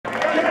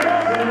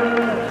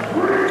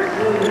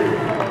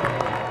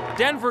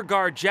Denver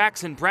guard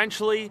Jaxon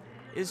Brenchley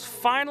is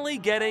finally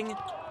getting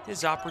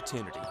his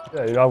opportunity.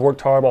 Yeah, I've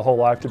worked hard my whole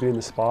life to be in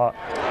the spot.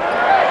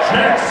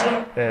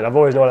 And I've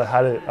always known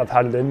I've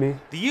had it in me.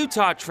 The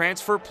Utah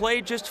transfer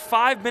played just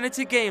 5 minutes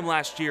a game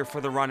last year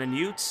for the Runnin'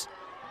 Utes,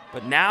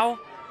 but now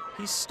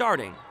he's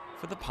starting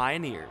for the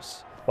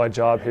Pioneers. My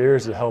job here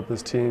is to help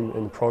this team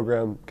and the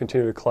program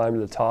continue to climb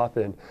to the top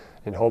and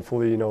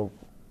hopefully,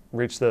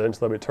 reach the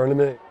NCAA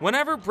tournament.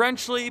 Whenever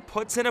Brenchley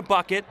puts in a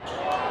bucket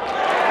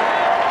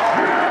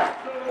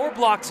or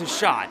blocks a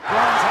shot,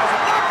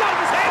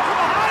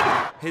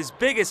 his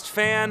biggest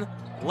fan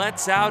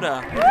lets out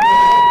a...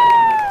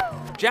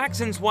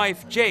 Jackson's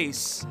wife,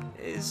 Jace,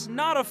 is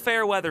not a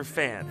fair weather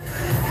fan.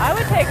 I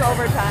would take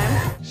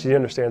overtime. She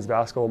understands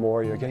basketball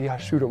more. You gotta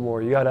shoot it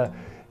more. You gotta,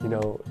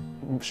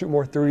 shoot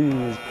more threes.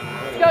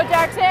 Let's go,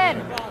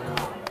 Jackson!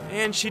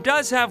 And she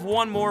does have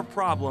one more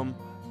problem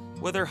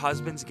with her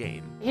husband's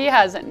game. He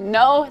has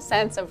no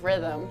sense of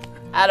rhythm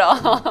at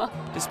all.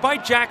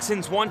 Despite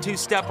Jackson's 1-2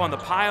 step on the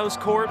Pios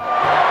court,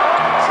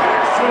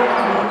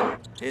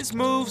 his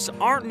moves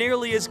aren't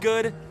nearly as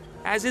good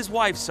as his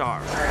wife's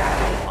are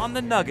on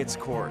the Nuggets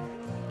court.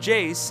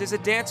 Jace is a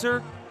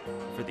dancer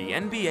for the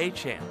NBA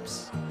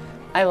champs.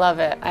 I love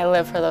it. I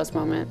live for those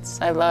moments.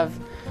 I love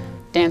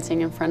dancing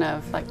in front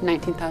of like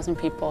 19,000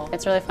 people.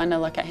 It's really fun to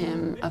look at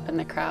him up in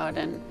the crowd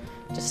and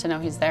just to know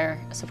he's there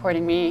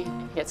supporting me.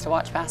 He gets to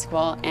watch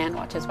basketball and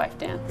watch his wife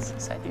dance.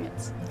 So I think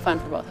it's fun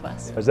for both of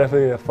us. It's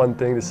definitely a fun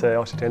thing to say,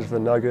 oh, she dances for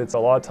the Nuggets. A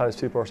lot of times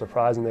people are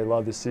surprised and they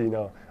love to see,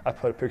 I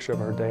put a picture of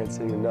her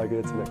dancing in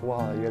Nuggets and they're like,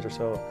 wow, you guys are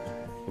so,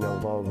 blah,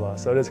 blah, blah.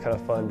 So it is kind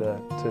of fun to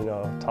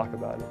talk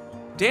about it.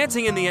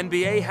 Dancing in the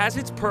NBA has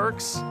its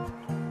perks,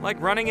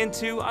 like running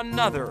into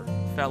another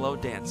fellow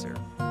dancer.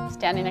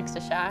 Standing next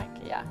to Shaq,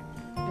 yeah,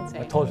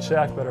 insane. I told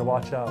Shaq better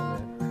watch out,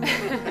 man.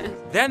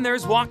 Then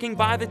there's walking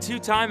by the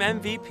two-time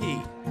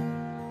MVP,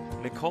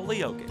 Nikola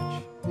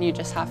Jokic. You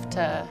just have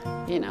to,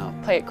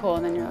 play it cool,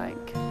 and then you're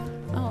like,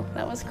 oh,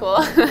 that was cool.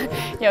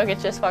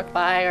 Jokic just walked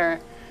by, or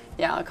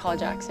yeah, I'll call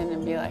Jackson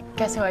and be like,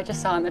 guess who I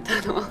just saw in the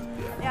tunnel?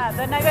 Yeah,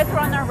 the Nuggets were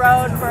on the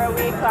road for a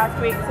week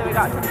last week, so we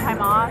got some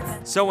time off.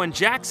 So when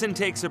Jackson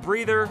takes a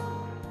breather,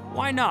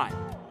 why not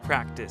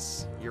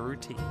practice your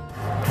routine?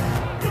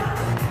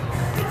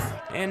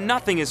 And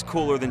nothing is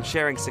cooler than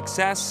sharing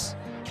success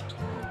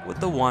with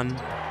the one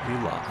you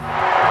love.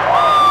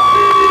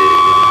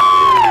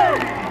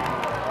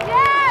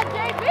 Yeah,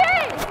 JB!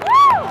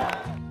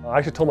 Woo! I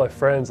actually told my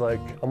friends, I'm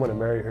gonna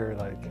marry her,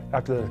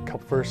 after the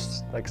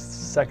first,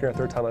 second or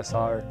third time I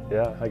saw her.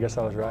 Yeah, I guess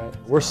I was right.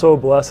 We're so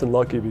blessed and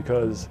lucky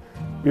because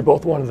we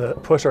both wanted to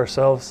push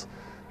ourselves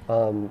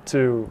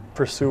to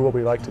pursue what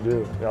we like to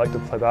do. I like to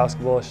play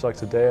basketball, she likes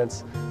to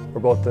dance.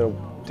 We're both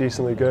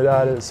decently good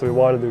at it, so we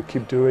wanted to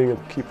keep doing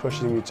and keep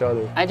pushing each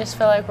other. I just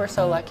feel like we're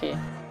so lucky.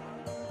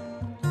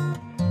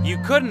 You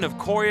couldn't have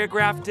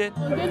choreographed it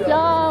Good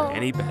job.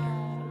 any better.